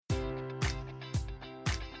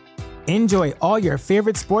Enjoy all your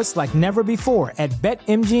favorite sports like never before at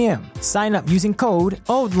BetMGM. Sign up using code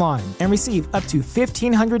OldLine and receive up to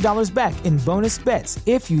 $1,500 back in bonus bets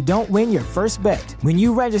if you don't win your first bet. When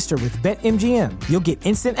you register with BetMGM, you'll get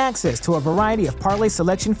instant access to a variety of parlay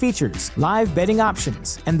selection features, live betting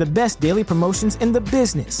options, and the best daily promotions in the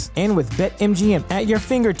business. And with BetMGM at your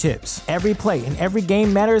fingertips, every play and every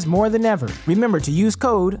game matters more than ever. Remember to use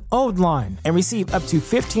code OldLine and receive up to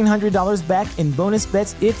 $1,500 back in bonus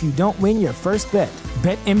bets if you don't win your first bet.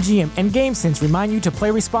 BetMGM and GameSense remind you to play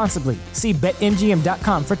responsibly. See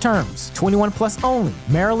BetMGM.com for terms. 21 plus only.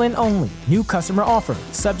 Maryland only. New customer offer.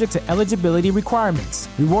 Subject to eligibility requirements.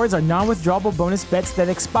 Rewards are non-withdrawable bonus bets that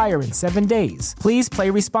expire in 7 days. Please play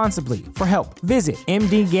responsibly. For help, visit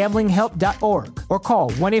mdgamblinghelp.org or call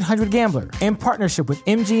 1-800-GAMBLER in partnership with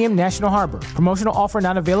MGM National Harbor. Promotional offer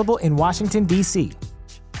not available in Washington, D.C.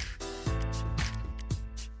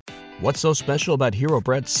 What's so special about Hero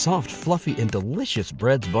Bread's soft, fluffy, and delicious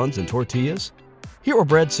breads, buns, and tortillas? Hero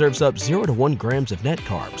Bread serves up 0 to 1 grams of net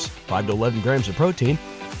carbs, 5 to 11 grams of protein,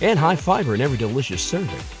 and high fiber in every delicious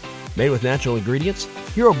serving. Made with natural ingredients,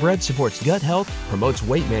 Hero Bread supports gut health, promotes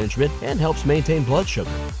weight management, and helps maintain blood sugar.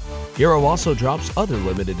 Hero also drops other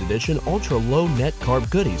limited edition ultra-low net carb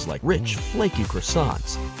goodies like rich, flaky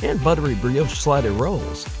croissants and buttery brioche slider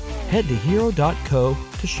rolls. Head to hero.co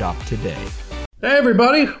to shop today. Hey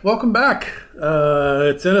everybody, welcome back.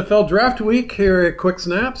 It's NFL Draft Week here at Quick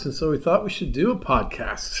Snaps, and so we thought we should do a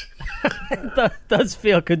podcast. It does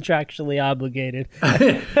feel contractually obligated.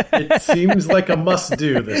 It seems like a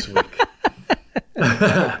must-do this week.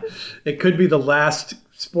 It could be the last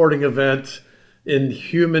sporting event in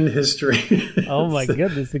human history. Oh my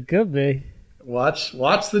goodness, it could be. Watch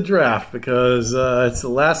the draft, because it's the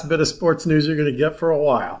last bit of sports news you're going to get for a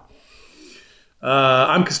while.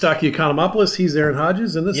 I'm Kostaki Economopoulos. He's Aaron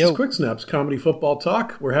Hodges, and this is Quick Snaps, comedy football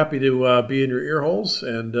talk. We're happy to be in your ear holes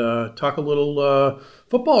and talk a little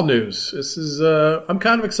football news. This is I'm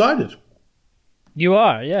kind of excited. You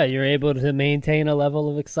are, yeah. You're able to maintain a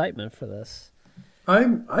level of excitement for this.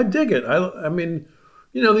 I dig it. I mean,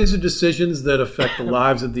 you know, these are decisions that affect the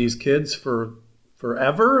lives of these kids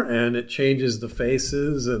forever, and it changes the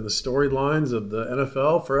faces and the storylines of the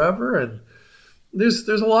NFL forever. And there's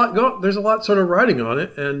a lot sort of riding on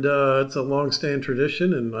it, and it's a long-standing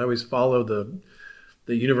tradition. And I always follow the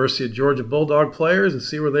University of Georgia Bulldog players and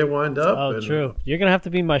see where they wind up. Oh, true. You're gonna have to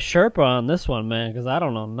be my Sherpa on this one, man, because I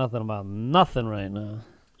don't know nothing about nothing right now.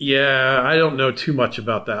 Yeah, I don't know too much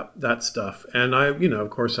about that stuff, and of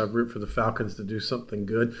course, I root for the Falcons to do something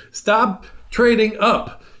good. Stop trading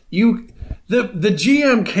up. The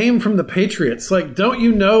GM came from the Patriots. Like, don't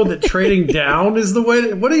you know that trading down is the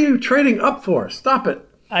way? What are you trading up for? Stop it.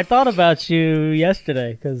 I thought about you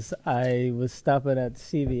yesterday because I was stopping at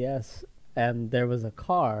CVS and there was a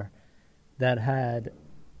car that had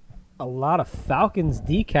a lot of Falcons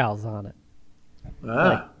decals on it.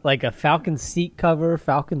 Like a Falcons seat cover,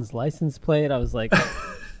 Falcons license plate. I was like,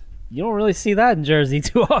 you don't really see that in Jersey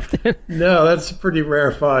too often. No, that's a pretty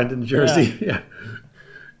rare find in Jersey. Yeah.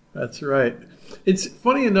 That's right. It's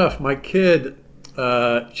funny enough, my kid,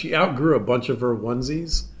 she outgrew a bunch of her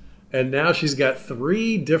onesies, and now she's got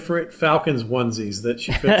 3 different Falcons onesies that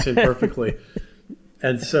she fits in perfectly.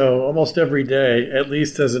 And so almost every day, at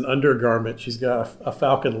least as an undergarment, she's got a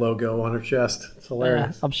Falcon logo on her chest. It's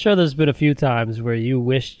hilarious. I'm sure there's been a few times where you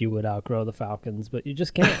wished you would outgrow the Falcons, but you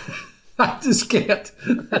just can't. I just can't.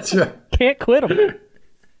 That's right. Can't quit them.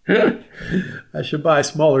 I should buy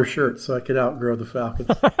smaller shirts so I could outgrow the Falcons.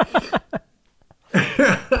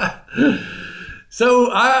 So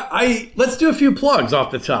let's do a few plugs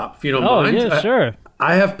off the top, if you don't mind. Oh, yeah, sure.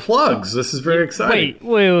 I have plugs. This is very exciting.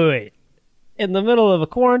 Wait. In the middle of a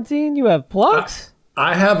quarantine, you have plugs?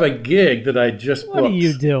 I have a gig that I just booked. What are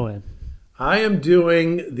you doing? I am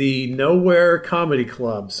doing the Nowhere Comedy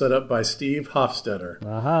Club, set up by Steve Hofstetter.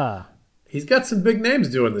 Aha. He's got some big names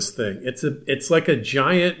doing this thing. It's like a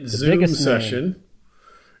giant Zoom session.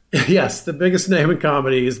 Yes, the biggest name in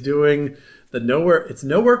comedy is doing the Nowhere. It's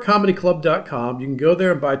nowherecomedyclub.com. You can go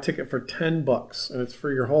there and buy a ticket for $10, and it's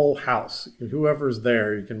for your whole house. Whoever's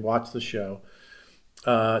there, you can watch the show.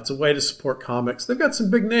 It's a way to support comics. They've got some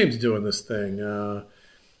big names doing this thing.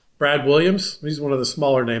 Brad Williams, he's one of the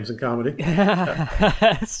smaller names in comedy.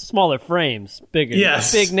 Smaller frames, bigger.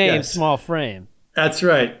 Yes, big name, yes. Small frame. That's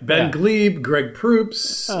right. Ben Glebe, Greg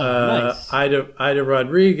Proops, nice. Ida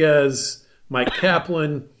Rodriguez, Mike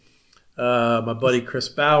Kaplan, my buddy Chris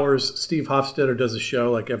Bowers. Steve Hofstetter does a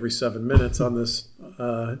show like every 7 minutes on this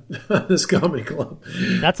this comedy club.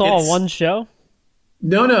 That's all one show?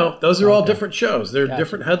 No, those are all different shows. They're Gotcha.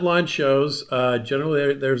 different headline shows.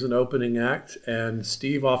 Generally, there's an opening act, and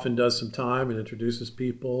Steve often does some time and introduces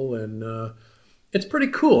people, and it's pretty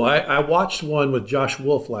cool. I watched one with Josh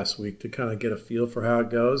Wolf last week to kind of get a feel for how it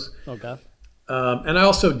goes. Okay. And I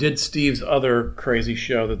also did Steve's other crazy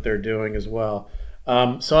show that they're doing as well.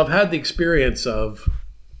 So I've had the experience of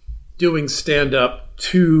doing stand-up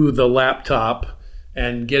to the laptop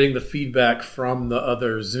and getting the feedback from the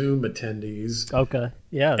other Zoom attendees. Okay.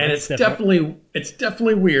 Yeah. And it's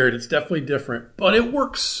definitely weird. It's definitely different, but it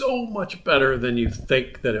works so much better than you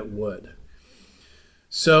think that it would.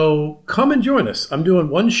 So come and join us. I'm doing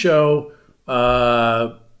one show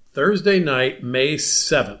Thursday night, May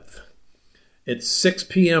 7th. It's 6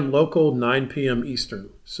 p.m. local, 9 p.m.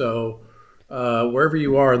 Eastern. So wherever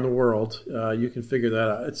you are in the world, you can figure that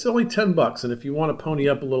out. It's only $10, and if you want to pony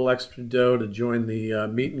up a little extra dough to join the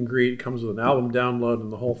meet and greet, it comes with an album download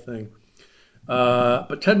and the whole thing.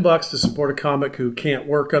 But $10 to support a comic who can't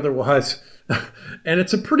work otherwise, and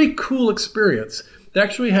it's a pretty cool experience. They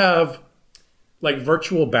actually have like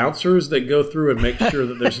virtual bouncers that go through and make sure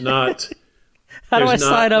that there's not. How do I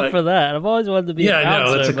sign up for that? I've always wanted to be a bouncer. Yeah, I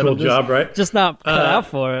know. That's a cool job, right? Just not cut out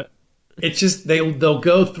for it. It's just they'll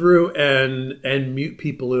go through and mute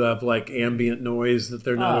people who have like ambient noise that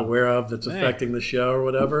they're not aware of that's affecting the show or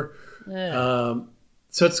whatever. Yeah.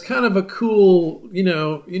 So it's kind of a cool, you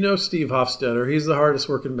know Steve Hofstetter. He's the hardest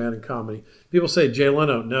working man in comedy. People say Jay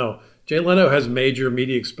Leno. No, Jay Leno has major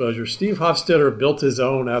media exposure. Steve Hofstetter built his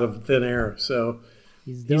own out of thin air. So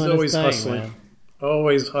he's always hustling. Man.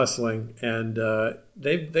 Always hustling, and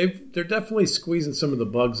they're definitely squeezing some of the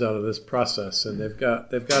bugs out of this process, and they've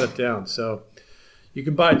got it down. So you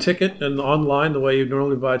can buy a ticket and online the way you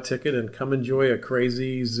normally buy a ticket, and come enjoy a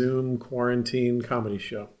crazy Zoom quarantine comedy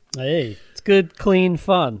show. Hey, it's good, clean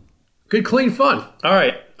fun. Good, clean fun. All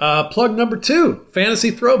right, plug number 2,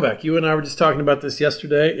 Fantasy Throwback. You and I were just talking about this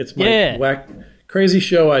yesterday. It's my crazy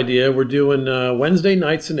show idea. We're doing Wednesday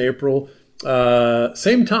nights in April.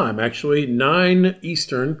 Same time, actually, 9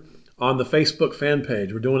 Eastern on the Facebook fan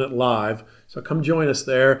page. We're doing it live, so come join us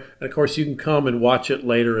there. And, of course, you can come and watch it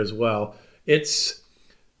later as well. It's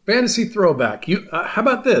Fantasy Throwback. How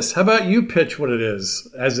about this? How about you pitch what it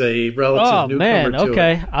is as a relative newcomer to it?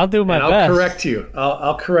 Okay. I'll do my best. I'll correct you.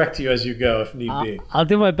 I'll correct you as you go if need be. I'll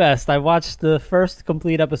do my best. I watched the first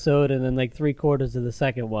complete episode and then like 3/4 of the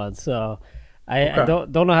second one, so I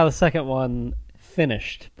don't know how the second one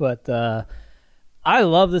finished, but I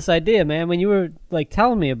love this idea, man. When you were like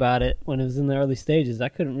telling me about it when it was in the early stages, I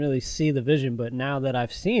couldn't really see the vision, but now that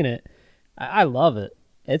I've seen it, I love it.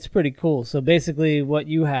 It's pretty cool. So basically what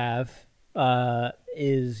you have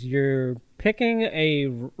is you're picking a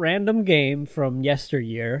random game from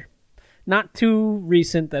yesteryear, not too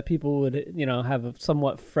recent that people would have a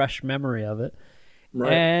somewhat fresh memory of it,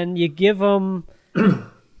 right. And you give them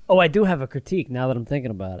I do have a critique now that I'm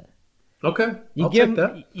thinking about it. Okay, I'll take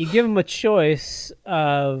that. You give them a choice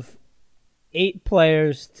of 8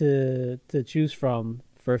 players to choose from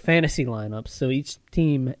for fantasy lineups. So each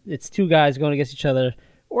team, it's 2 guys going against each other,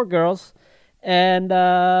 or girls, and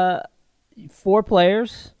 4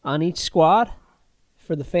 players on each squad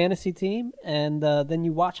for the fantasy team. And then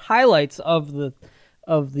you watch highlights of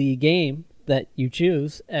the game that you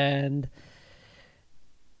choose, and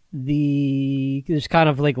there's kind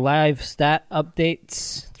of like live stat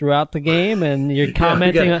updates throughout the game, and you're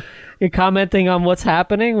commenting on what's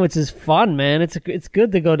happening, which is fun, man. It's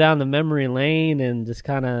good to go down the memory lane and just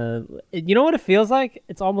kind of, you know what it feels like?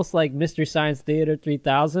 It's almost like Mystery Science Theater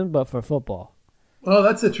 3000, but for football. Oh,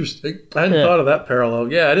 that's interesting. I hadn't thought of that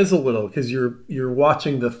parallel. Yeah, it is a little, because you're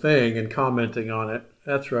watching the thing and commenting on it.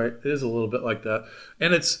 That's right. It is a little bit like that,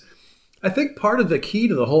 and I think part of the key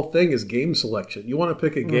to the whole thing is game selection. You want to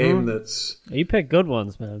pick a game that's... You pick good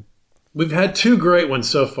ones, man. We've had 2 great ones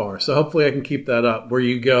so far, so hopefully I can keep that up, where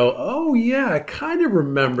you go, oh, yeah, I kind of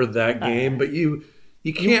remember that game, but you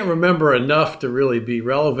can't remember enough to really be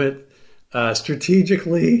relevant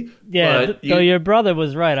strategically. Yeah, though your brother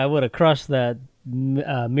was right. I would have crushed that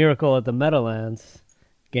Miracle at the Meadowlands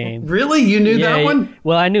game. Really? You knew that one?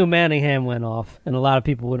 Well, I knew Manningham went off, and a lot of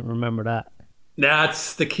people wouldn't remember that.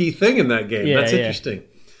 That's the key thing in that game. That's interesting.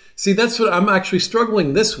 See, that's what I'm actually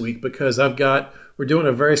struggling this week, because we're doing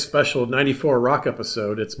a very special 94 Rock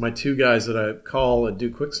episode. It's my 2 guys that I call and do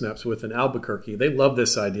quick snaps with in Albuquerque. They love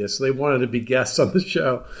this idea, so they wanted to be guests on the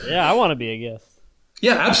show. Yeah, I want to be a guest.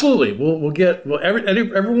 Yeah, absolutely.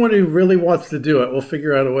 Everyone who really wants to do it, we'll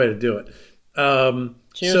figure out a way to do it.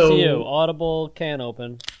 Cheers to you. Audible can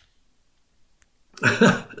open.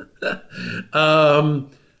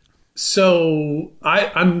 So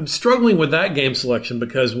I'm struggling with that game selection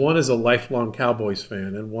because one is a lifelong Cowboys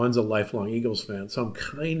fan and one's a lifelong Eagles fan. So I'm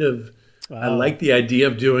kind of, I like the idea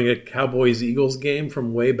of doing a Cowboys-Eagles game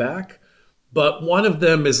from way back, but one of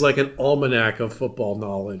them is like an almanac of football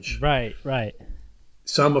knowledge. Right.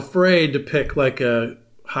 So I'm afraid to pick like a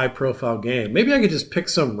high-profile game. Maybe I could just pick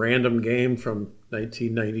some random game from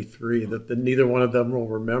 1993 that neither one of them will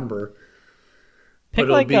remember. But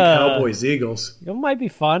it'll be Cowboys-Eagles. What might be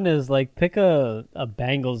fun is like pick a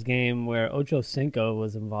Bengals game where Ocho Cinco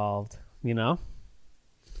was involved, you know?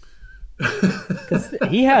 Because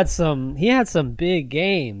he had some big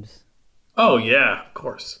games. Oh, yeah, of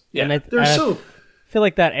course. Yeah, and I feel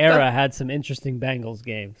like that era had some interesting Bengals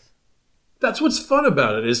games. That's what's fun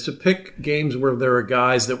about it, is to pick games where there are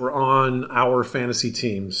guys that were on our fantasy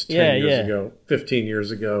teams 10 years ago, 15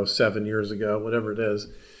 years ago, 7 years ago, whatever it is.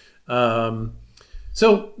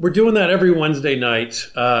 So we're doing that every Wednesday night,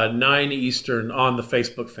 9 Eastern on the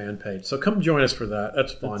Facebook fan page. So come join us for that.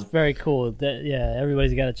 That's fun. It's very cool.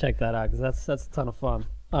 Everybody's got to check that out because that's a ton of fun.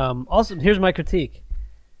 Also, here's my critique.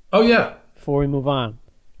 Oh, yeah. Before we move on.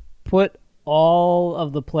 Put all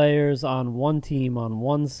of the players on one team on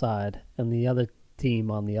one side and the other team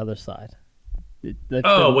on the other side.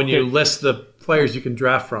 When you list the players you can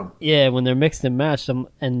draft from. Yeah, when they're mixed and matched.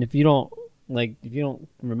 And if you don't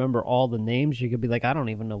remember all the names, you could be like, I don't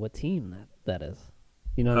even know what team that is.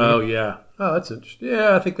 You know what I mean? Yeah. Oh, that's interesting.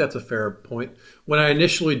 Yeah, I think that's a fair point. When I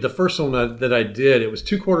initially, the first one that I did, it was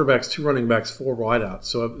 2 quarterbacks, 2 running backs, 4 wideouts.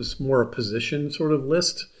 So it was more a position sort of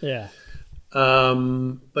list. Yeah.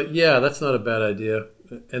 But yeah, that's not a bad idea.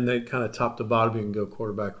 And then kind of top to bottom, you can go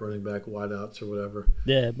quarterback, running back, wideouts, or whatever.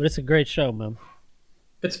 Yeah, but it's a great show, man.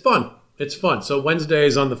 It's fun. So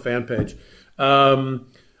Wednesdays on the fan page.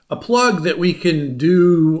 A plug that we can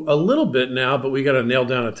do a little bit now, but we got to nail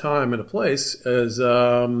down a time and a place, is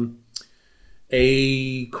a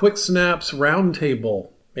Quick Snaps roundtable,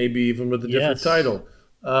 maybe even with a different title,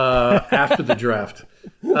 after the draft.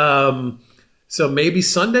 So maybe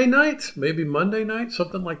Sunday night, maybe Monday night,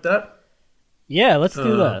 something like that. Yeah, let's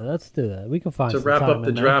do that. We can find to some wrap time up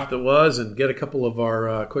the draft that was and get a couple of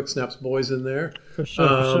our Quick Snaps boys in there. For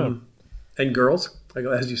sure. And girls,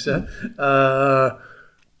 as you said.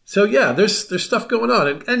 So yeah, there's stuff going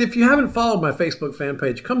on. And if you haven't followed my Facebook fan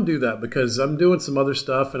page, come do that, because I'm doing some other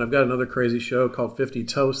stuff, and I've got another crazy show called 50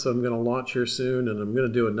 Toasts that I'm going to launch here soon, and I'm going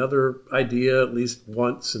to do another idea at least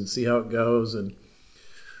once and see how it goes. And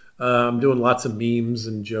I'm doing lots of memes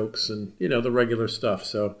and jokes and, the regular stuff.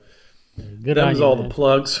 So that was all the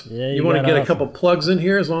plugs. Yeah, you want to get a couple plugs in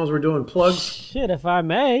here as long as we're doing plugs? Shit, if I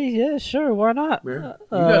may. Yeah, sure. Why not? You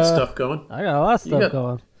got stuff going. I got a lot of stuff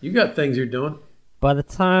going. You got things you're doing. By the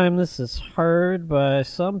time this is heard by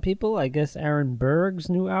some people, I guess Aaron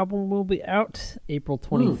Berg's new album will be out April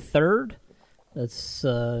 23rd. That's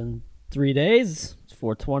 3 days. It's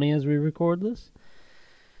 4:20 as we record this.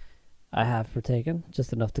 I have partaken,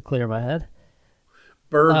 just enough to clear my head.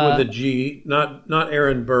 Berg with a G, not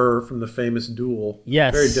Aaron Burr from the famous Duel.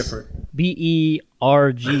 Yes. Very different.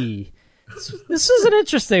 Berg. This is an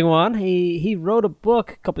interesting one. He wrote a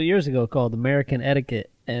book a couple years ago called American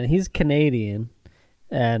Etiquette, and he's Canadian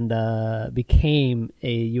and became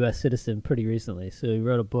a U.S. citizen pretty recently. So he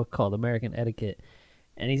wrote a book called American Etiquette,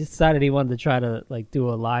 and he decided he wanted to try to do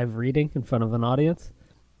a live reading in front of an audience.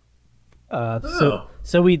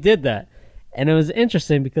 So we did that, and it was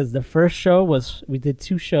interesting because the first show we did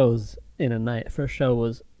 2 shows in a night. The first show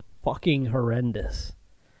was fucking horrendous.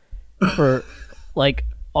 For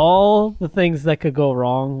all the things that could go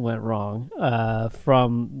wrong went wrong.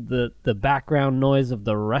 From the background noise of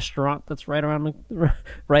the restaurant that's right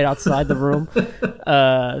outside the room,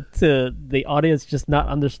 to the audience just not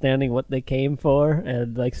understanding what they came for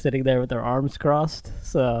and sitting there with their arms crossed.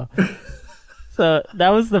 So that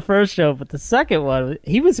was the first show, but the second one,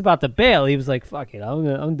 he was about to bail. He was like, "Fuck it, I'm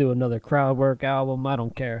gonna do another crowd work album. I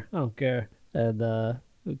don't care." And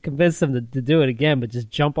we convinced him to do it again, but just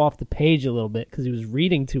jump off the page a little bit because he was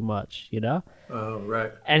reading too much, Oh,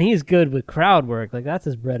 right. And he's good with crowd work. That's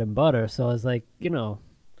his bread and butter. So I was like,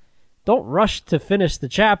 don't rush to finish the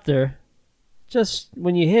chapter. Just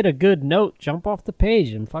when you hit a good note, jump off the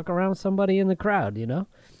page and fuck around with somebody in the crowd,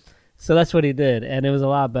 So that's what he did, and it was a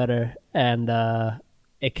lot better, and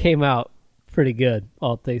it came out pretty good,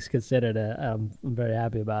 all things considered. I'm very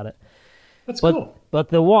happy about it. That's cool. But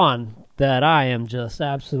the one that I am just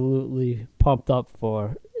absolutely pumped up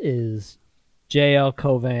for is J.L.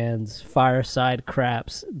 Covan's Fireside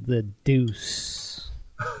Craps, The Deuce.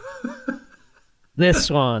 This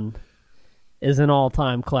one is an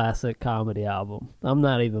all-time classic comedy album. I'm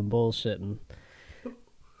not even bullshitting.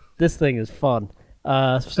 This thing is fun.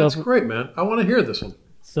 That's great, man. I want to hear this one.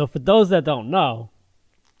 So for those that don't know,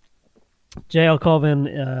 J.L. Colvin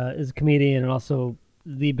is a comedian and also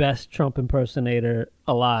the best Trump impersonator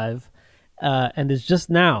alive, and is just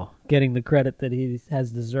now getting the credit that he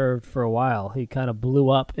has deserved for a while. He kind of blew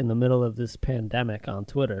up in the middle of this pandemic on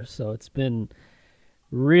Twitter, so it's been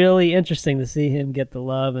really interesting to see him get the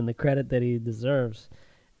love and the credit that he deserves,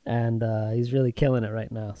 and he's really killing it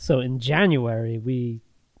right now. So in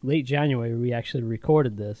late January, we actually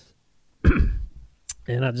recorded this,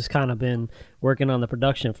 and I've just kind of been working on the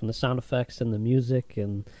production, from the sound effects and the music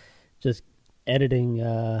and just editing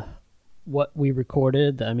what we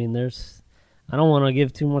recorded. I mean, I don't want to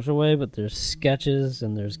give too much away, but there's sketches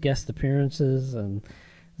and there's guest appearances, and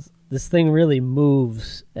this thing really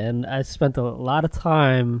moves. And I spent a lot of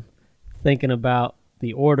time thinking about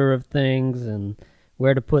the order of things and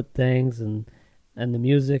where to put things, and the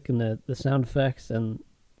music and the sound effects. And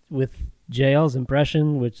with JL's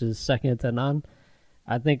impression, which is second to none,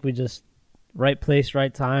 I think we just, right place,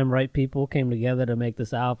 right time, right people came together to make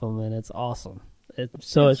this album, and it's awesome.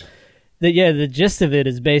 The gist of it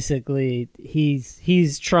is basically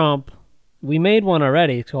he's Trump. We made one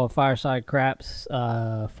already. It's called Fireside Craps,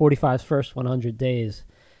 45's First 100 Days.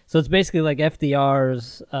 So it's basically like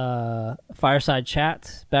FDR's Fireside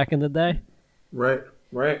Chats back in the day. Right.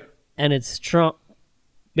 And it's Trump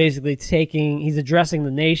basically he's addressing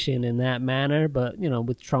the nation in that manner, but,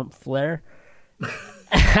 with Trump flair.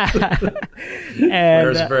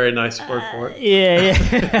 There's a very nice word for it.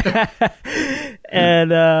 Yeah.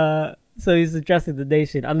 And so he's addressing the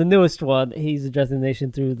nation. On the newest one, he's addressing the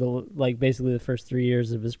nation through basically the first 3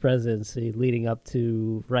 years of his presidency, leading up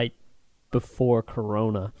to right before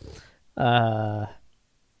Corona. So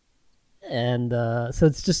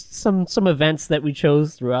it's just some events that we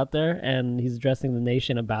chose throughout there, and he's addressing the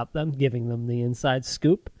nation about them, giving them the inside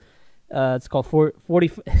scoop. It's called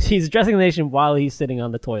 40. He's addressing the nation while he's sitting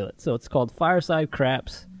on the toilet. So it's called Fireside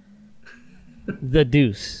Craps, The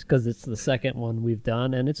Deuce, because it's the second one we've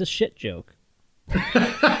done, and it's a shit joke.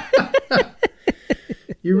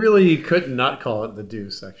 You really could not call it The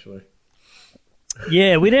Deuce, actually.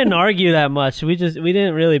 Yeah, we didn't argue that much. We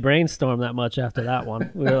didn't really brainstorm that much after that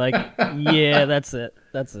one. We were like, yeah, that's it.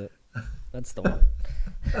 That's the one.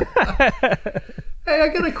 Hey, I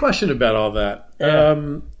got a question about all that.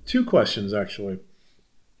 Yeah. 2 questions, actually.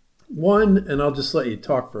 One, and I'll just let you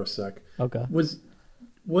talk for a sec. Okay.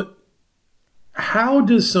 How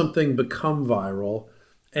does something become viral?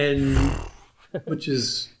 And which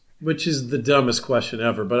is the dumbest question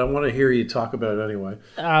ever, but I want to hear you talk about it anyway.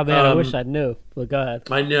 Oh, man, I wish I knew. But go ahead.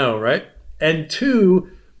 I know, right? And 2,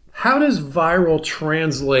 how does viral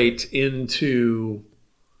translate into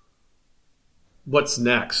what's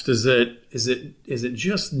next? Is it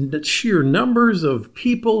just the sheer numbers of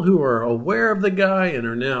people who are aware of the guy and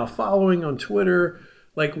are now following on Twitter?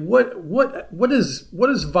 Like what does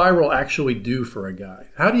viral actually do for a guy?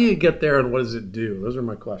 How do you get there, and what does it do? Those are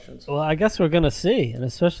my questions. Well, I guess we're gonna see, and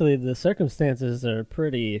especially the circumstances are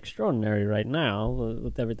pretty extraordinary right now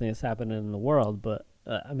with everything that's happening in the world. But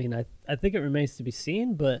I think it remains to be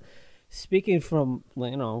seen. But speaking from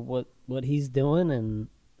what he's doing and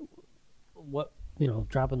what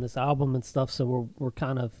dropping this album and stuff, so we're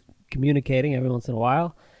kind of communicating every once in a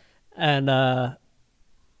while, and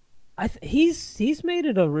he's made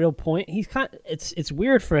it a real point. It's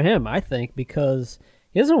weird for him, I think, because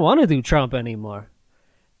he doesn't want to do Trump anymore,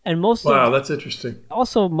 and that's interesting.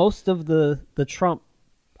 Also, most of the Trump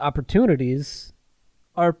opportunities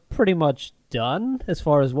are pretty much done as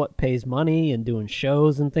far as what pays money and doing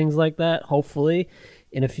shows and things like that. Hopefully,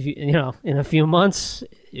 in a few months,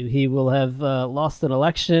 he will have lost an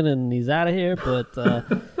election and he's out of here. But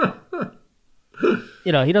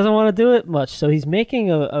he doesn't want to do it much, so he's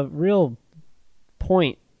making a real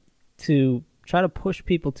point to try to push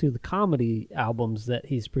people to the comedy albums that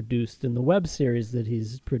he's produced and the web series that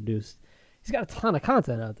he's produced. He's got a ton of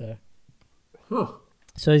content out there. Huh.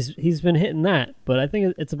 So he's been hitting that, but I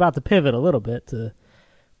think it's about to pivot a little bit to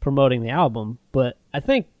promoting the album. But I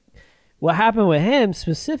think what happened with him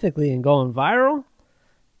specifically in going viral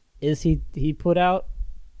is he put out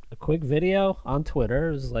a quick video on Twitter.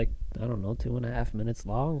 It was like, I don't know, 2.5 minutes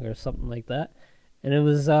long or something like that. And it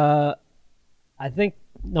was, I think,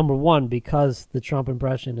 number one, because the Trump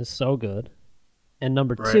impression is so good. And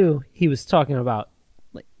number two, he was talking about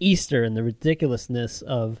like Easter and the ridiculousness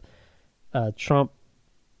of Trump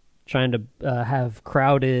trying to have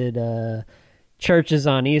crowded churches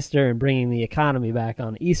on Easter and bringing the economy back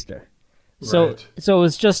on Easter. So it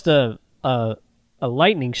was just a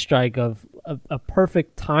lightning strike of a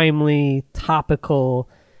perfect, timely, topical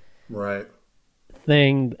right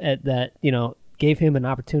thing that gave him an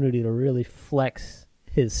opportunity to really flex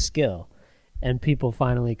his skill, and people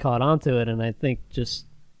finally caught on to it. And I think just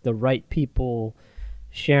the right people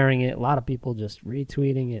sharing it, a lot of people just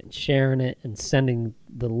retweeting it and sharing it and sending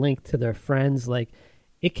the link to their friends. Like,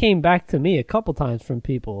 it came back to me a couple times from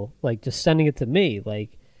people, like, just sending it to me,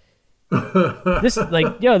 like, this, like,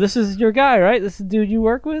 yo, this is your guy, right? This is the dude you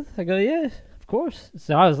work with? I go, yeah, of course.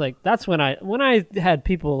 So I was like, that's when I had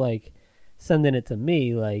people, like, sending it to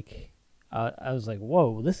me, like, I was like,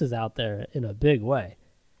 whoa, this is out there in a big way.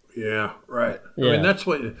 Yeah, right. Yeah. I mean, that's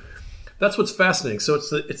what's fascinating. So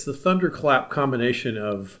it's the thunderclap combination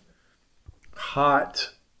of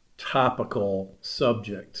hot, topical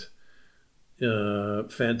subject,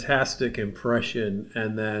 fantastic impression,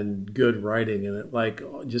 and then good writing, and it, like,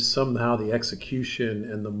 just somehow the execution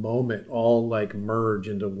and the moment all, like, merge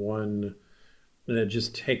into one, and it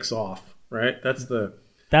just takes off. Right? That's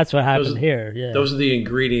what happened here. Yeah, those are the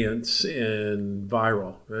ingredients in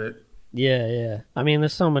viral. Right? Yeah. I mean,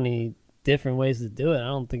 there's so many different ways to do it. I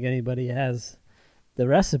don't think anybody has the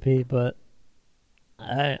recipe, but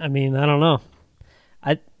I mean, I don't know.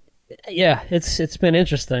 It's been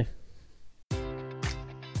interesting.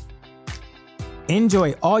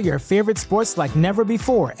 Enjoy all your favorite sports like never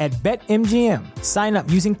before at BetMGM. Sign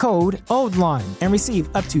up using code OldLine and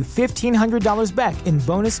receive up to $1,500 back in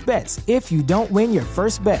bonus bets if you don't win your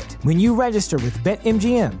first bet. When you register with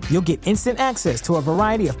BetMGM, you'll get instant access to a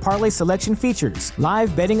variety of parlay selection features,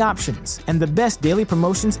 live betting options, and the best daily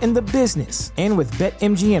promotions in the business. And with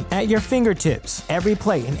BetMGM at your fingertips, every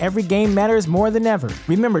play and every game matters more than ever.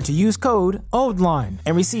 Remember to use code OldLine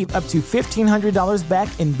and receive up to $1,500 back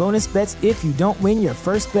in bonus bets if you don't win your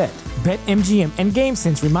first bet. BetMGM and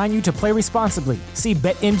GameSense remind you to play responsibly. See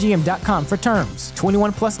BetMGM.com for terms.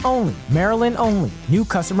 21 plus only. Maryland only. New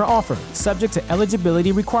customer offer. Subject to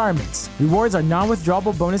eligibility requirements. Rewards are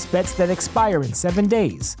non-withdrawable bonus bets that expire in 7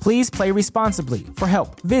 days. Please play responsibly. For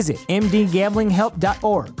help, visit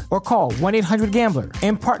mdgamblinghelp.org or call 1-800-GAMBLER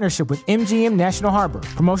in partnership with MGM National Harbor.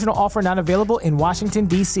 Promotional offer not available in Washington,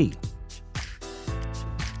 D.C.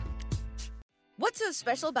 What's so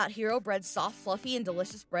special about Hero Bread's soft, fluffy, and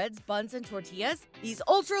delicious breads, buns, and tortillas? These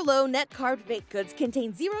ultra-low net-carb baked goods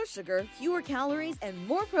contain zero sugar, fewer calories, and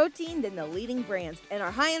more protein than the leading brands, and are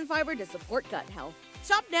high in fiber to support gut health.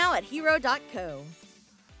 Shop now at hero.co.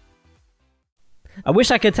 I wish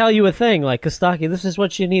I could tell you a thing, like, Kostaki, this is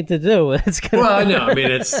what you need to do. Well, I know. I mean,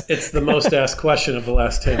 it's the most asked question of the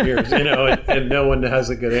last 10 years, and no one has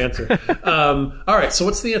a good answer. All right, so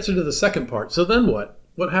what's the answer to the second part? So then what?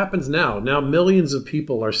 What happens now? Now millions of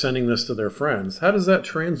people are sending this to their friends. How does that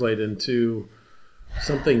translate into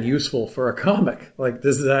something useful for a comic? Like,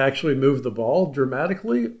 does it actually move the ball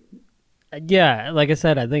dramatically? Yeah, like I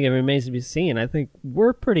said, I think it remains to be seen. I think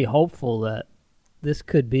we're pretty hopeful that this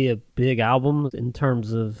could be a big album in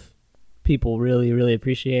terms of people really, really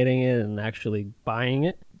appreciating it and actually buying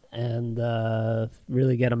it, and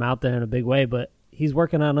really get him out there in a big way. But he's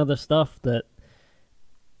working on other stuff that,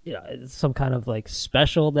 some kind of, like,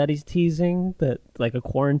 special that he's teasing, that, like, a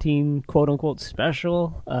quarantine quote-unquote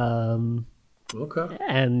special. Okay.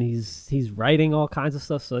 And he's writing all kinds of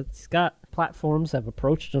stuff, so he's got platforms have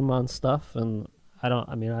approached him on stuff, and I don't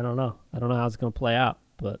know how it's going to play out,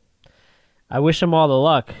 but I wish him all the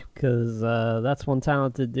luck, because that's one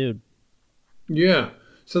talented dude. Yeah.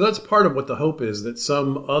 So that's part of what the hope is, that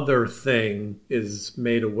some other thing is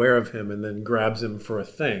made aware of him and then grabs him for a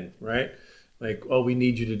thing, right? Like, oh, we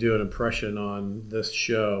need you to do an impression on this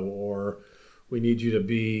show, or we need you to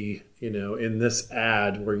be, in this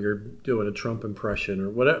ad where you're doing a Trump impression,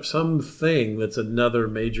 or whatever, something that's another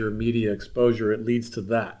major media exposure. It leads to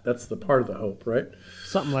that. That's the part of the hope, right?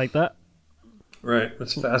 Something like that. Right.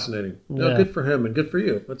 That's fascinating. Yeah. No, good for him and good for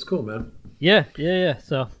you. That's cool, man. Yeah.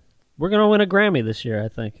 So we're going to win a Grammy this year, I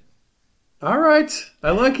think. All right.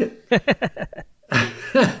 I like it.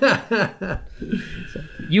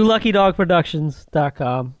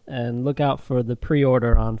 YouLuckyDogProductions.com, and look out for the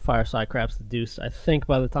pre-order on Fireside Craps the Deuce. I think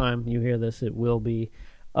by the time you hear this, it will be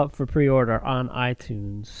up for pre-order on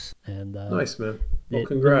iTunes. And nice, man. Well,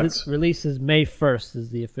 congrats. Release is May 1st is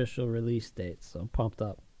the official release date, so I'm pumped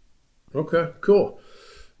up. Okay, cool.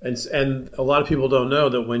 And a lot of people don't know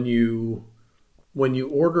that when you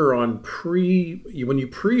order on when you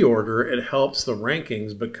pre-order, it helps the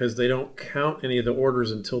rankings because they don't count any of the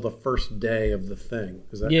orders until the first day of the thing.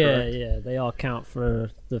 Is that correct? Yeah, they all count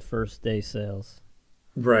for the first day sales.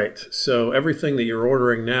 Right. So everything that you're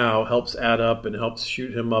ordering now helps add up and helps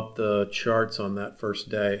shoot him up the charts on that first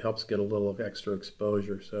day. Helps get a little extra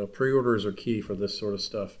exposure. So pre-orders are key for this sort of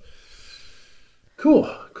stuff. Cool.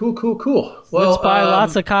 Well, let's buy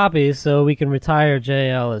lots of copies so we can retire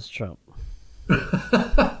JL as Trump.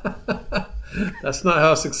 That's not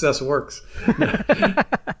how success works.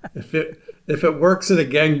 If it works in a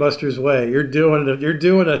gangbusters way, you're doing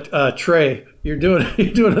a tray. You're doing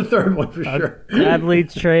a third one for sure. Athlete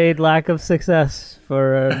trade, lack of success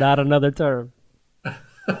for not another term.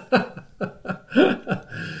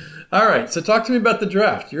 All right, so talk to me about the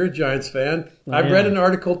draft. You're a Giants fan. I read an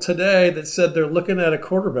article today that said they're looking at a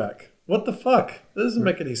quarterback. What the fuck? That doesn't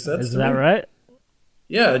make any sense. Is that right?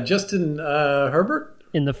 Yeah, Justin Herbert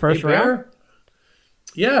in the first round.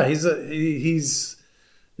 Yeah, he's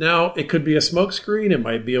now. It could be a smokescreen. It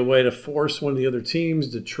might be a way to force one of the other teams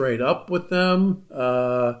to trade up with them.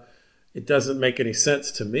 It doesn't make any sense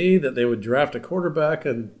to me that they would draft a quarterback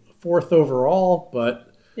and 4th overall.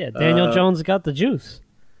 But yeah, Daniel Jones got the juice.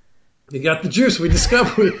 He got the juice. We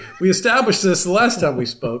discovered we established this the last time we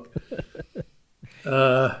spoke.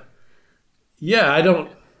 Yeah, I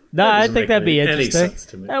don't. No, I think that'd be interesting. Sense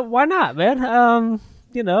to me. Why not, man?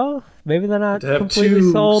 Maybe they're not to have completely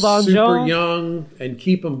two sold on super Jones. young and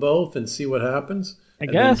keep them both and see what happens. I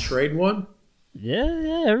and guess then trade one.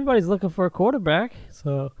 Yeah. Everybody's looking for a quarterback.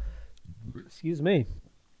 So, excuse me.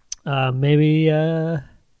 Maybe.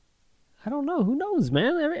 I don't know. Who knows,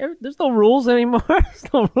 man? There's no rules anymore.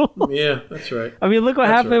 There's no rules. Yeah, that's right. I mean, look what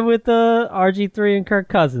happened with RG3 and Kirk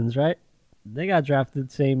Cousins, right? They got drafted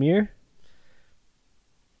the same year.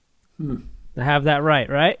 To have that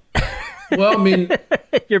right? Well, I mean,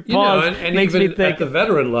 your pause and makes even me think at the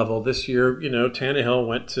veteran level this year, Tannehill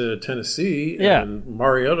went to Tennessee, Yeah. and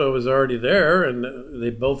Mariota was already there, and they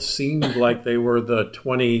both seemed like they were the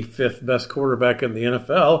 25th best quarterback in the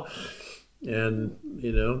NFL. And,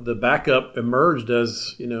 the backup emerged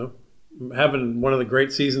as, having one of the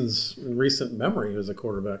great seasons in recent memory as a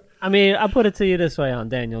quarterback. I mean, I'll put it to you this way on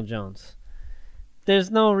Daniel Jones. There's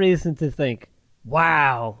no reason to think,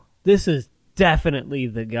 wow, this is definitely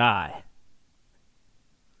the guy.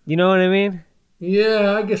 You know what I mean?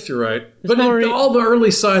 Yeah, I guess you're right. There's But all the early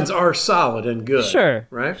signs are solid and good. Sure.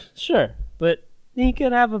 Right? Sure. But he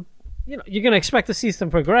could have you're going to expect to see some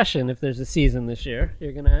progression if there's a season this year.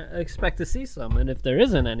 You're going to expect to see some. And if there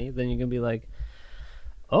isn't any, then you're going to be like,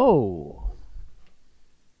 oh,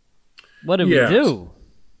 what did we do?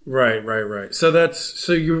 Right. So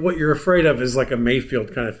what you're afraid of is like a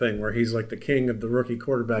Mayfield kind of thing where he's like the king of the rookie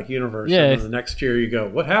quarterback universe. Yeah. And then the next year you go,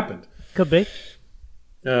 what happened? Could be.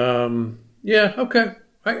 Yeah, okay.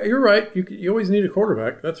 You're right. You always need a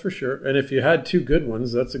quarterback, that's for sure. And if you had two good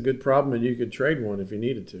ones, that's a good problem, and you could trade one if you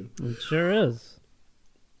needed to. It sure is.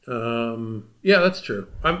 Yeah, that's true.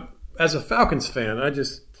 As a Falcons fan,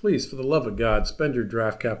 please, for the love of God, spend your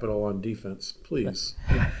draft capital on defense, please.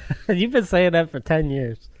 You've been saying that for 10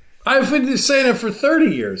 years. I've been saying it for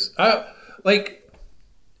 30 years. As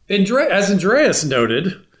Andreas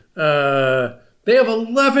noted, they have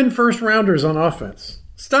 11 first-rounders on offense.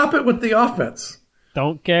 Stop it with the offense.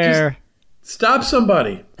 Don't care. Just stop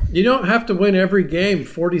somebody. You don't have to win every game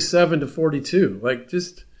 47-42.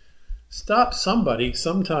 Just stop somebody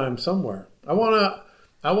sometime, somewhere. I want a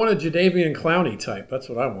Jadeveon Clowney type. That's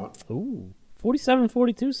what I want. Ooh,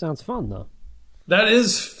 47-42 sounds fun, though. That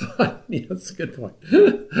is fun. Yeah, that's a good point.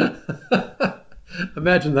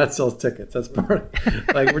 Imagine that sells tickets. That's part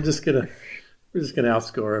of, we're just gonna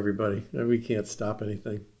outscore everybody. We can't stop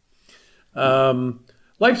anything.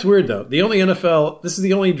 Life's weird though. This is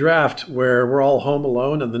the only draft where we're all home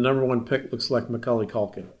alone and the number one pick looks like Macaulay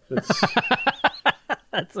Culkin.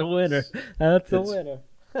 That's a winner. That's a winner.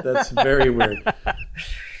 That's very weird.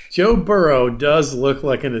 Joe Burrow does look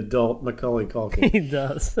like an adult Macaulay Culkin. He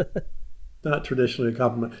does. Not traditionally a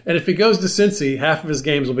compliment. And if he goes to Cincy, half of his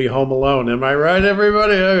games will be home alone. Am I right,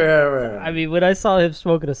 everybody? Okay. I mean, when I saw him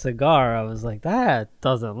smoking a cigar, I was like, that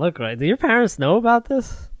doesn't look right. Do your parents know about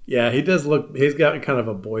this? Yeah, he does look. He's got kind of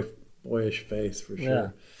a boyish face for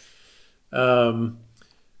sure. Yeah.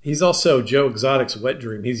 He's also Joe Exotic's wet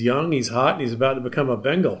dream. He's young, he's hot, and he's about to become a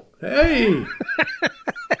Bengal. Hey,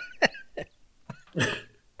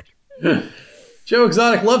 Joe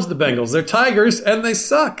Exotic loves the Bengals. They're Tigers and they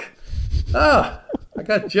suck. I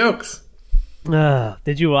got jokes.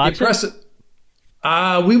 Did you watch it?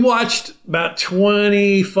 We watched about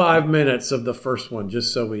 25 minutes of the first one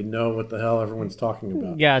just so we know what the hell everyone's talking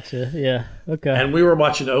about. Gotcha. Yeah. Okay. And we were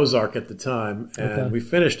watching Ozark at the time, and we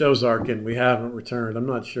finished Ozark, and we haven't returned. I'm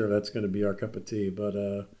not sure that's going to be our cup of tea, but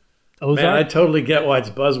Ozark? Man, I totally get why it's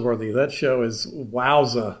buzzworthy. That show is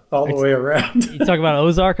wowza all the way around. You talk about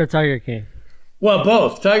Ozark or Tiger King? Well,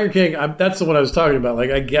 both. Tiger King, that's the one I was talking about.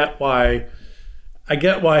 I get why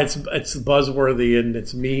it's buzzworthy and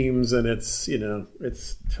it's memes and it's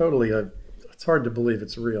totally it's hard to believe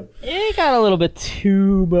it's real. It got a little bit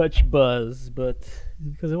too much buzz, but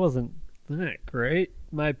because it wasn't Not great,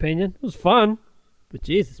 in my opinion. It was fun, but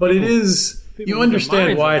Jesus. But it is. You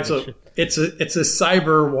understand why it's a a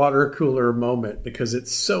cyber water cooler moment because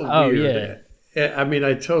it's so weird. Yeah. I mean,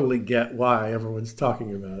 I totally get why everyone's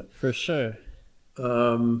talking about it. For sure.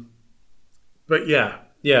 But yeah.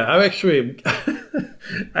 I actually,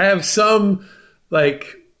 I have some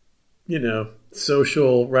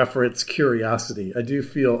social reference curiosity. I do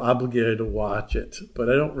feel obligated to watch it, but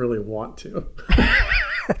I don't really want to.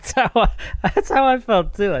 That's how I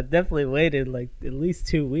felt too. I definitely waited at least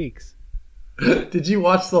 2 weeks. Did you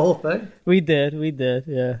watch the whole thing? We did,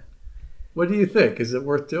 yeah. What do you think? Is it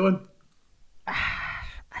worth doing?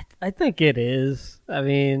 I think it is. I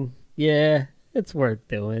mean, yeah, it's worth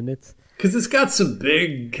doing. Because it's got some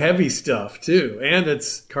big, heavy stuff too, and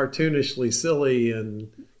it's cartoonishly silly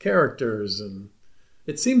and characters, and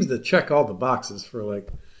it seems to check all the boxes for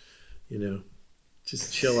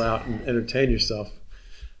just chill out and entertain yourself.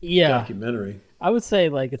 Yeah, documentary. I would say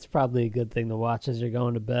it's probably a good thing to watch as you're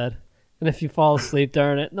going to bed, and if you fall asleep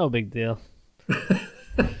during it, no big deal.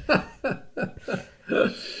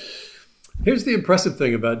 Here's the impressive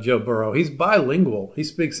thing about Joe Burrow. He's bilingual. He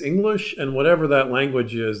speaks English and whatever that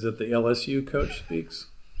language is that the LSU coach speaks.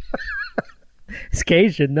 It's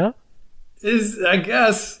Cajun, no? I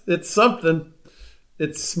guess. It's something.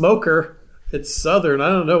 It's smoker. It's Southern. I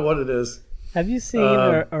don't know what it is. Have you seen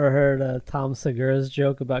or heard Tom Segura's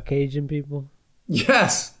joke about Cajun people?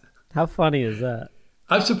 Yes. How funny is that?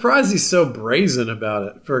 I'm surprised he's so brazen about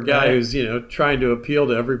it for a guy who's, trying to appeal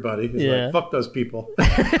to everybody. He's like, fuck those people.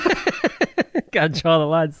 Got to draw the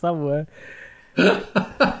line somewhere. Tom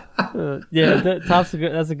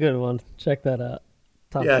Segura, that's a good one. Check that out.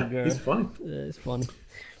 Tom Segura. He's funny. Yeah, he's funny.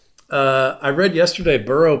 I read yesterday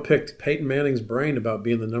Burrow picked Peyton Manning's brain about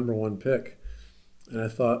being the number one pick. And I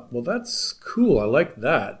thought, well, that's cool. I like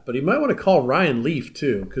that. But he might want to call Ryan Leaf,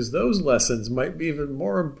 too, because those lessons might be even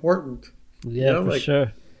more important. Yeah, for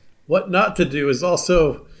sure. What not to do is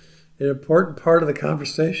also an important part of the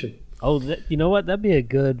conversation. Oh, you know what? That'd be a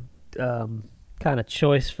good kind of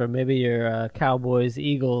choice for maybe your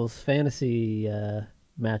Cowboys-Eagles fantasy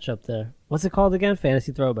matchup there. What's it called again?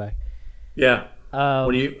 Fantasy Throwback. Yeah.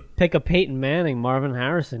 What do you pick a Peyton Manning, Marvin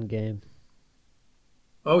Harrison game?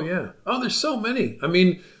 Oh yeah. Oh, there's so many. I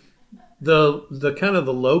mean, the kind of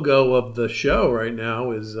the logo of the show right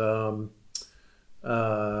now is LaDainian.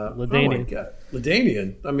 Oh my God,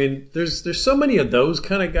 LaDainian. I mean, there's so many of those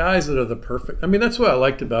kind of guys that are the perfect. I mean, that's what I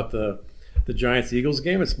liked about the Giants-Eagles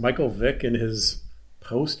game. It's Michael Vick in his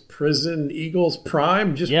post-prison Eagles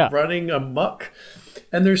prime, just running amok.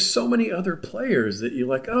 And there's so many other players that you're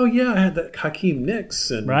like, oh yeah, I had that Hakeem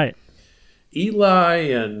Nicks and Eli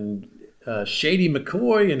and Shady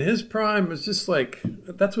McCoy in his prime. It's just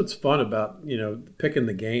that's what's fun about picking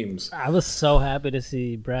the games. I was so happy to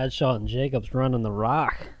see Bradshaw and Jacobs running the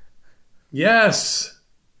rock. Yes,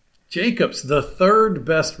 Jacobs, the third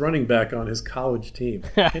best running back on his college team.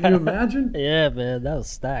 Can you imagine? Yeah, man, that was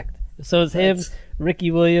stacked. So it's him,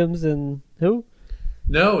 Ricky Williams, and who?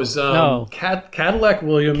 No, it was Cadillac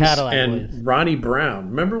Williams and Ronnie Brown.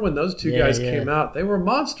 Remember when those two guys came out? They were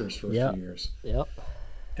monsters for a few years. Yep.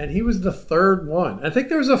 And he was the third one. I think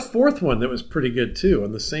there was a fourth one that was pretty good too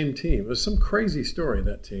on the same team. It was some crazy story,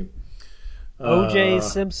 that team. O.J.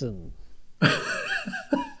 Simpson.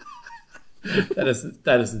 That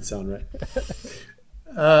doesn't sound right.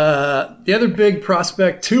 The other big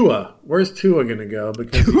prospect, Tua. Where's Tua going to go?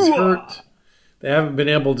 Because he's hurt. They haven't been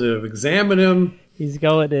able to examine him. He's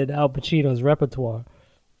going in Al Pacino's repertoire.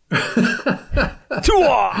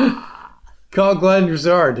 Tua! Call Glenn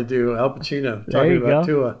Rizard to do Al Pacino talking about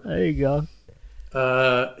Tua. There you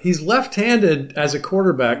go. He's left-handed as a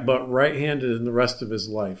quarterback, but right-handed in the rest of his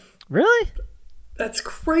life. Really? That's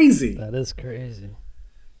crazy. That is crazy.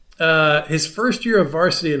 His first year of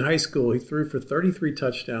varsity in high school, he threw for 33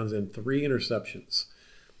 touchdowns and 3 interceptions.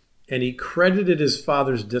 And he credited his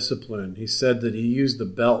father's discipline. He said that he used the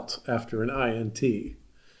belt after an INT.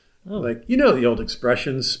 Oh. The old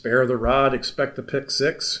expression, spare the rod, expect the pick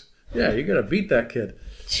six. Yeah, you got to beat that kid.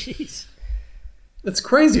 Jeez. That's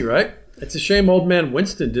crazy, right? It's a shame old man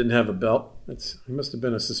Winston didn't have a belt. He must have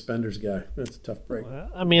been a suspenders guy. That's a tough break. Well,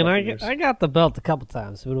 I mean, I got the belt a couple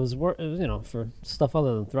times, but it was for stuff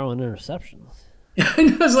other than throwing interceptions.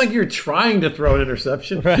 It was like you're trying to throw an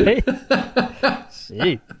interception. Right?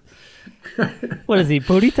 See. What is he,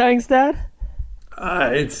 booty tying's dad?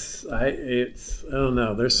 I don't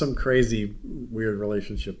know. There's some crazy, weird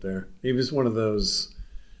relationship there. He was one of those.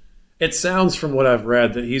 It sounds from what I've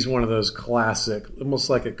read that he's one of those classic, almost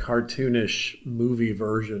like a cartoonish movie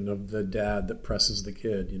version of the dad that presses the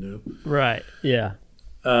kid, Right, yeah.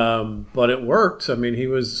 But it worked. I mean, he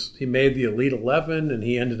made the Elite 11, and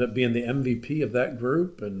he ended up being the MVP of that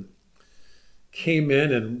group, and came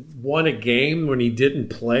in and won a game when he didn't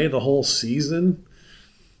play the whole season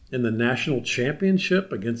in the national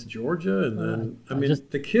championship against Georgia. And then,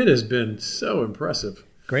 the kid has been so impressive.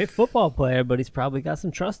 Great football player, but he's probably got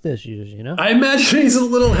some trust issues, you know? I imagine he's a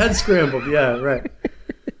little head scrambled. Yeah, right.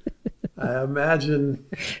 I imagine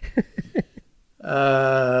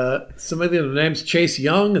somebody, the name's Chase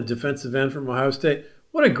Young, a defensive end from Ohio State.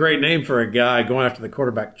 What a great name for a guy going after the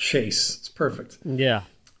quarterback, Chase. It's perfect. Yeah.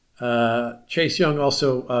 Chase Young,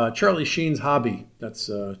 also Charlie Sheen's hobby. That's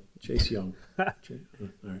Chase Young. All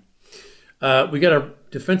right. We got a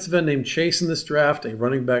defensive end named Chase in this draft, a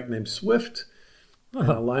running back named Swift, and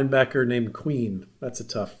a linebacker named Queen. That's a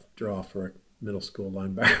tough draw for a middle school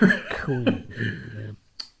linebacker. Queen.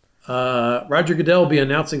 Roger Goodell will be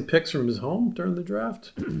announcing picks from his home during the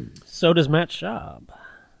draft. So does Matt Schaub.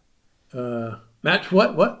 Matt,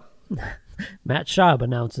 what? Matt Schaub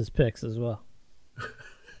announces picks as well.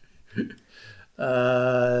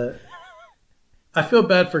 I feel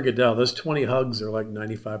bad for Goodell. Those 20 hugs are like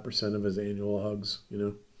 95% of his annual hugs, you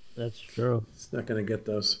know? That's true. He's not going to get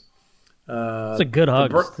those. It's a good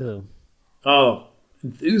hugs, too. Oh,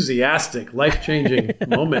 enthusiastic, life-changing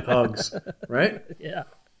moment hugs, right? Yeah.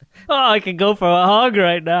 Oh, I could go for a hug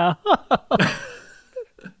right now.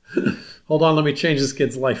 Hold on, let me change this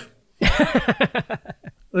kid's life.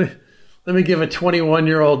 Let me give a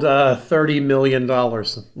 21-year-old $30 million.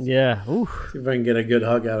 Yeah. Oof. See if I can get a good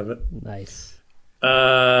hug out of it. Nice.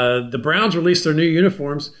 The Browns released their new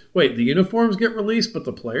uniforms. Wait, the uniforms get released, but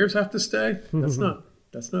the players have to stay? That's not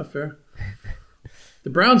fair. The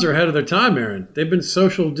Browns are ahead of their time, Aaron. They've been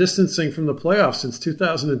social distancing from the playoffs since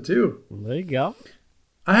 2002. There you go.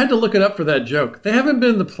 I had to look it up for that joke. They haven't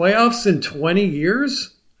been in the playoffs in 20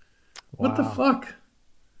 years? Wow. What the fuck?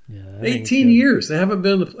 Yeah, 18 years. They haven't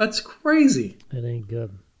been in the... That's crazy. It ain't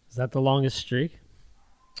good. Is that the longest streak?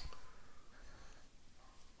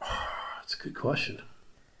 That's a good question.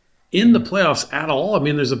 In the playoffs at all? I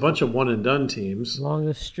mean, there's a bunch of one-and-done teams.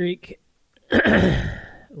 Longest streak.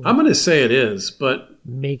 I'm going to say it is, but...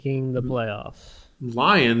 Making the playoffs.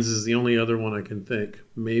 Lions is the only other one I can think.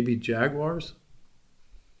 Maybe Jaguars?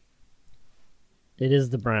 It is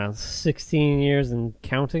the Browns. 16 years and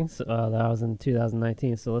counting. So, that was in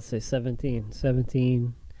 2019, so let's say 17.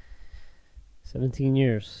 17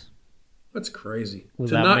 years. That's crazy.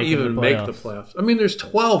 Without to not making even the make playoffs. the playoffs. I mean, there's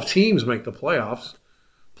 12 teams make the playoffs.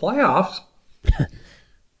 Playoffs?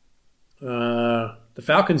 The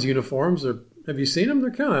Falcons uniforms are... Have you seen them?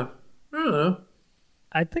 They're kind of... I don't know.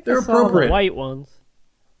 I think They're I saw appropriate. the white ones.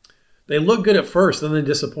 They look good at first, then they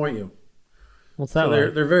disappoint you. What's that So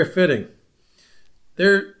like? they're very fitting.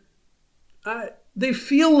 They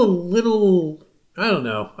feel a little... I don't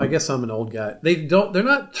know. I guess I'm an old guy. They're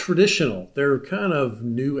not traditional. They're kind of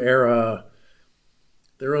new era.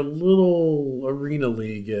 They're a little Arena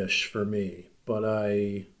League-ish for me, but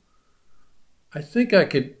I think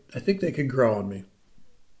they could grow on me.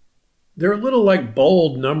 They're a little like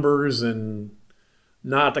bold numbers and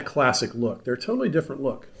not the classic look. They're a totally different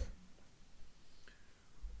look.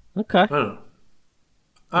 Okay. I don't know.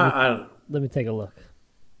 I don't know. Let me take a look.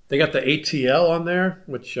 They got the ATL on there,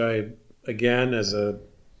 which I, again, as an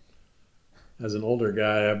older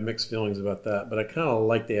guy, I have mixed feelings about that, but I kind of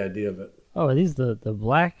like the idea of it. Oh, are these the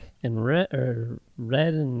black and red or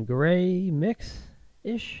red and gray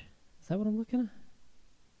mix-ish? Is that what I'm looking at?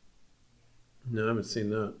 No, I haven't seen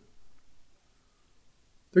that.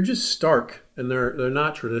 They're just stark, and they're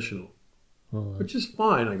not traditional, which is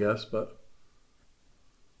fine, I guess. But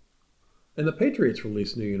and the Patriots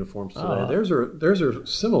released new uniforms today. Oh. Theirs are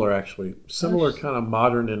similar, actually, similar kind of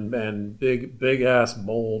modern and big ass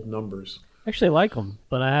bold numbers. I actually like them,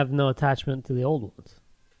 but I have no attachment to the old ones.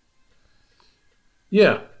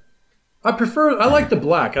 Yeah, I like the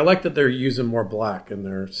black. I like that they're using more black in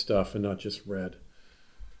their stuff and not just red.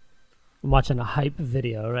 I'm watching a hype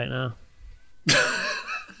video right now.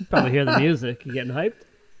 You probably hear the music. You getting hyped?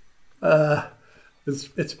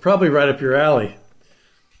 It's probably right up your alley.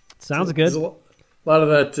 Sounds There's good. a lot of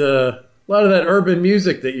that urban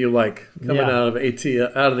music that you like coming Yeah. out of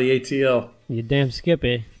the ATL. You damn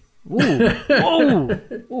Skippy. Ooh. Whoa.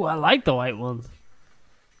 Ooh, I like the white ones.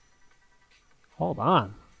 Hold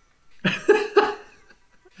on.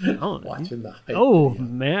 Watching the hype. Oh,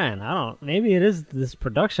 man. Maybe it is this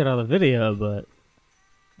production on the video, but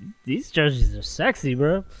these jerseys are sexy,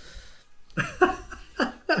 bro.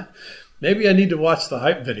 Maybe I need to watch the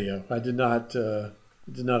hype video. It did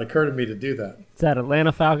not occur to me to do that. It's at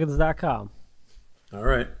AtlantaFalcons.com. All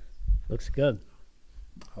right, Looks good.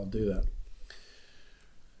 I'll do that.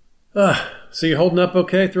 So you holding up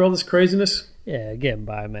okay through all this craziness? Yeah, getting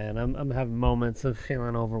by, man. I'm having moments of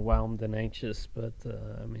feeling overwhelmed and anxious, but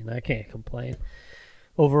I mean, I can't complain.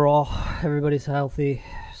 Overall, everybody's healthy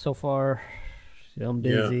so far. I'm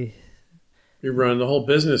busy. Yeah. You're running the whole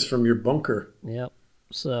business from your bunker. Yep.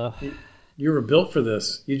 So you were built for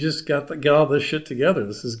this. You just got all this shit together.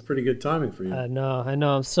 This is pretty good timing for you. I know.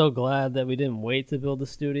 I'm so glad that we didn't wait to build the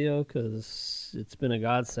studio because it's been a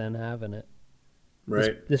godsend having it.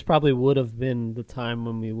 Right. This probably would have been the time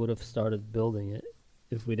when we would have started building it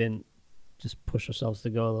if we didn't just push ourselves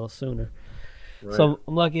to go a little sooner. Right. So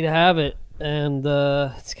I'm lucky to have it, and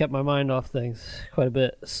it's kept my mind off things quite a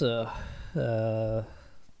bit. So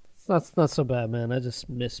it's not so bad, man. I just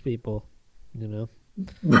miss people, you know.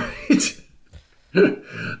 Right.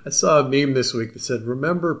 I saw a meme this week that said,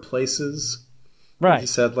 "Remember places." Right. It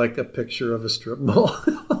just had like a picture of a strip mall.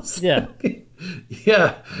 Yeah.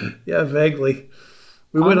 Yeah, vaguely.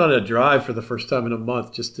 We went on a drive for the first time in a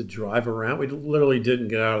month just to drive around. We literally didn't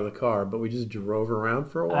get out of the car, but we just drove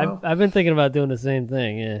around for a while. I've been thinking about doing the same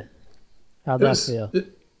thing, yeah. How'd that feel?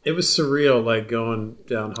 It was surreal, like going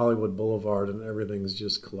down Hollywood Boulevard and everything's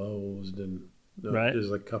just closed. And right. There's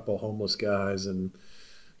like a couple homeless guys and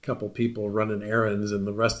a couple people running errands and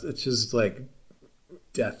the rest. It's just like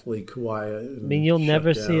deathly quiet. I mean, you'll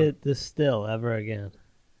never see it this still ever again.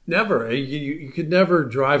 Never. You could never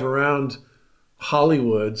drive around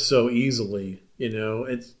Hollywood so easily. You know,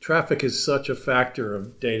 traffic is such a factor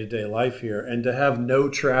of day-to-day life here, and to have no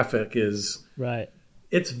traffic is right.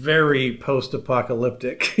 It's very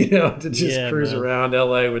post-apocalyptic, you know, to just cruise around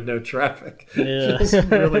LA with no traffic. Yeah. It feels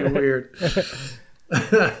really weird.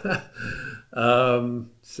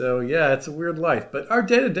 So yeah, it's a weird life, but our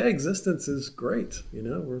day-to-day existence is great. You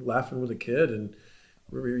know, we're laughing with a kid, and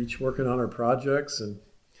we're each working on our projects and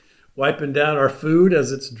wiping down our food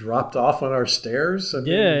as it's dropped off on our stairs. I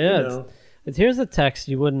mean, yeah. You know. Here's a text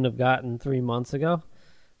you wouldn't have gotten 3 months ago.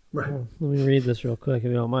 Right. Let me read this real quick if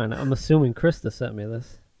you don't mind. I'm assuming Krista sent me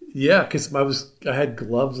this. Yeah, because I had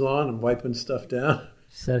gloves on and wiping stuff down.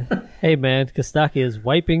 She said, "Hey man, Kostaki is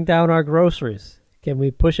wiping down our groceries. Can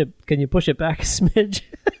you push it back a smidge?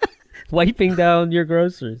 Wiping down your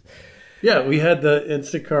groceries." Yeah, we had the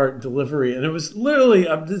Instacart delivery, and it was literally,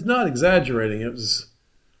 I'm just not exaggerating, it was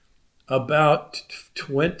about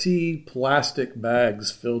 20 plastic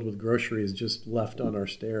bags filled with groceries just left on our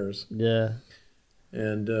stairs. Yeah.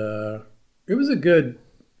 And it was a good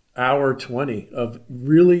hour 20 of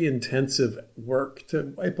really intensive work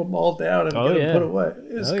to wipe them all down and get them put away.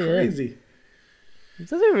 It was crazy. Yeah.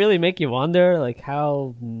 Does it really make you wonder, like,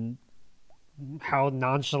 how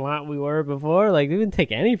nonchalant we were before? Like, we didn't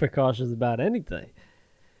take any precautions about anything.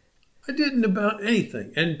 I didn't about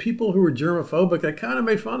anything. And people who were germophobic, I kind of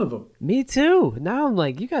made fun of them. Me too. Now I'm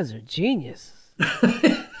like, you guys are geniuses.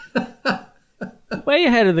 Way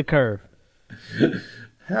ahead of the curve.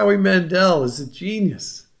 Howie Mandel is a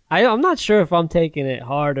genius. I'm not sure if I'm taking it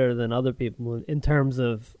harder than other people in terms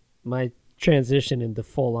of my transition into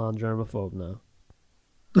full-on germaphobe now.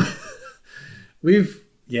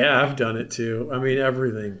 I've done it too. I mean,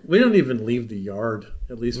 everything. We don't even leave the yard,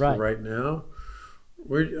 at least for right now.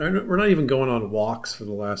 We're not even going on walks for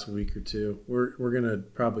the last week or two. We're gonna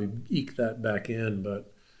probably eke that back in,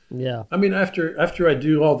 but yeah. I mean, after I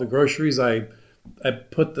do all the groceries, I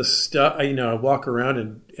put the stuff. I walk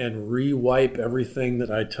around and re-wipe everything that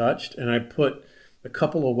I touched, and I put a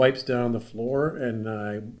couple of wipes down on the floor, and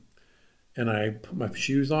I put my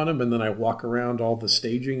shoes on them, and then I walk around all the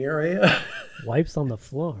staging area. Wipes on the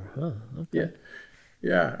floor, huh? Okay.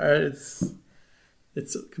 Yeah.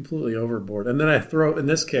 It's completely overboard. And then I threw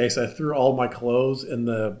all my clothes in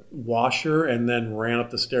the washer and then ran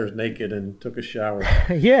up the stairs naked and took a shower.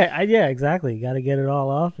 Yeah, exactly. Got to get it all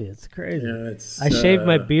off you. It's crazy. Yeah, I shaved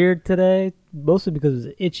my beard today, mostly because it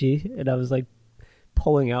was itchy, and I was like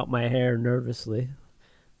pulling out my hair nervously.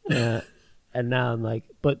 And now I'm like,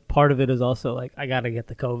 but part of it is also like, I got to get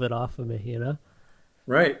the COVID off of me, you know?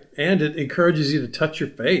 Right. And it encourages you to touch your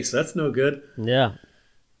face. That's no good. Yeah.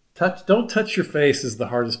 Don't touch your face is the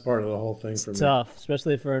hardest part of the whole thing for me. It's tough,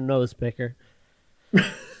 especially for a nose picker.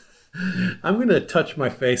 I'm going to touch my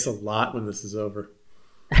face a lot when this is over.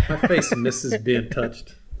 My face misses being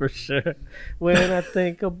touched. For sure. When I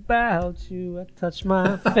think about you, I touch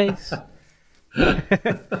my face.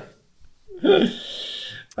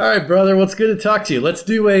 All right, brother. Well, it's good to talk to you. Let's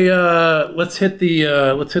do let's hit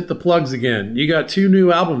the plugs again. You got 2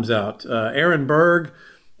 new albums out. Aaron Berg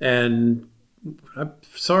and I'm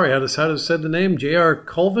sorry, how to say the name? J.R.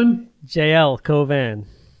 Colvin? J.L. Covan.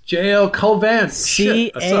 J.L. Colvin.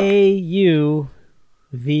 Cauvin.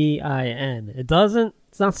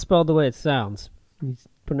 It's not spelled the way it sounds. You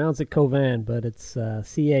pronounce it Covan, but it's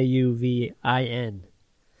Cauvin.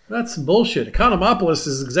 That's bullshit. Economopolis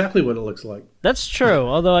is exactly what it looks like. That's true,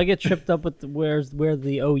 although I get tripped up with where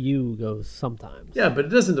the OU goes sometimes. Yeah, but it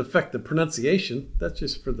doesn't affect the pronunciation. That's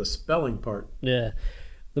just for the spelling part. Yeah.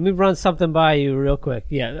 Let me run something by you real quick.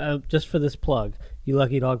 Yeah, just for this plug,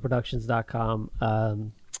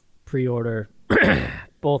 YouLuckyDogProductions.com. Pre-order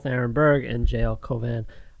both Aaron Berg and JL Covan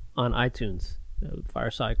on iTunes.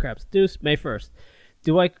 Fireside Craps Deuce, May 1st.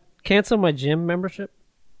 Do I cancel my gym membership?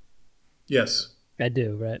 Yes. I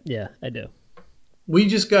do, right? Yeah, I do. We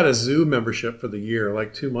just got a zoo membership for the year,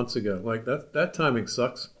 like 2 months ago. Like that timing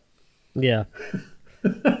sucks. Yeah.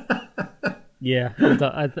 Yeah,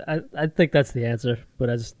 I think that's the answer, but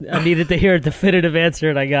I needed to hear a definitive answer,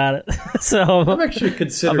 and I got it. So I've actually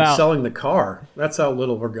considered selling the car. That's how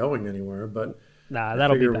little we're going anywhere. But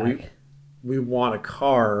that'll be back. We want a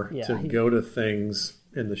car to go to things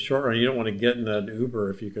in the short run. You don't want to get in an Uber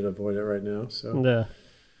if you could avoid it right now. So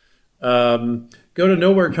go to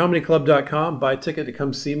nowherecomedyclub.com, buy a ticket to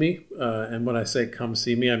come see me. And when I say come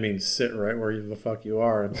see me, I mean sit right where the fuck you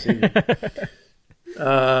are and see me.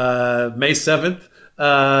 May 7th,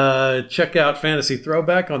 check out Fantasy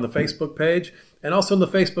Throwback on the Facebook page. And also on the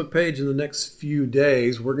Facebook page in the next few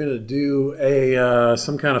days, we're going to do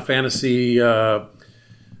some kind of fantasy, some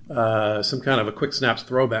kind of a Quick Snaps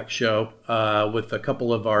throwback show with a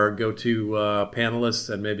couple of our go-to panelists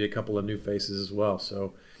and maybe a couple of new faces as well.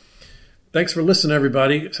 So thanks for listening,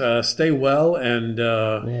 everybody. Stay well, and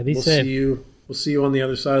be safe. We'll see you on the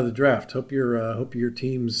other side of the draft. Hope your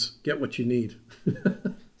teams get what you need.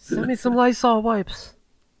 Send me some Lysol wipes.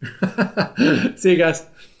 See you guys.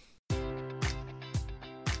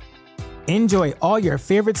 Enjoy all your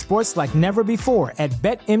favorite sports like never before at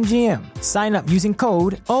BetMGM. Sign up using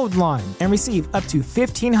code OldLine and receive up to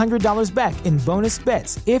 $1,500 back in bonus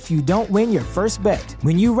bets if you don't win your first bet.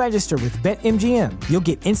 When you register with BetMGM, you'll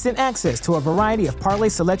get instant access to a variety of parlay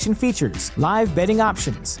selection features, live betting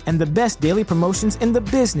options, and the best daily promotions in the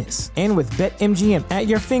business. And with BetMGM at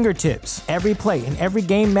your fingertips, every play and every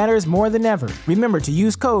game matters more than ever. Remember to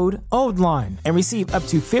use code OldLine and receive up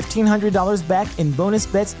to $1,500 back in bonus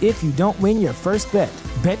bets if you don't win your first bet.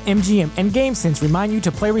 BetMGM and GameSense remind you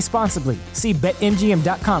to play responsibly. See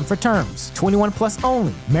BetMGM.com for terms. 21 plus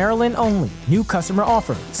only. Maryland only. New customer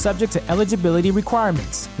offer. Subject to eligibility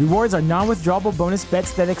requirements. Rewards are non-withdrawable bonus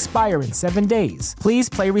bets that expire in 7 days. Please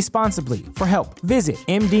play responsibly. For help, visit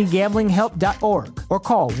mdgamblinghelp.org or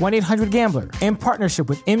call 1-800-GAMBLER in partnership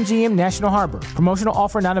with MGM National Harbor. Promotional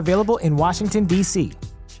offer not available in Washington, D.C.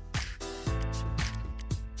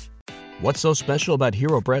 What's so special about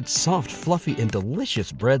Hero Bread's soft, fluffy, and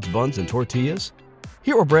delicious breads, buns, and tortillas?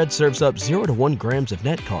 Hero Bread serves up 0 to 1 grams of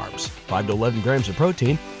net carbs, 5 to 11 grams of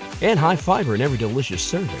protein, and high fiber in every delicious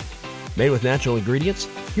serving. Made with natural ingredients,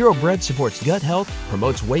 Hero Bread supports gut health,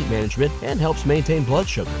 promotes weight management, and helps maintain blood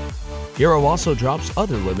sugar. Hero also drops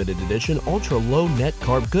other limited edition ultra-low net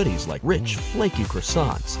carb goodies like rich, flaky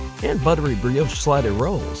croissants and buttery brioche slider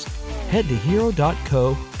rolls. Head to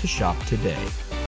hero.co to shop today.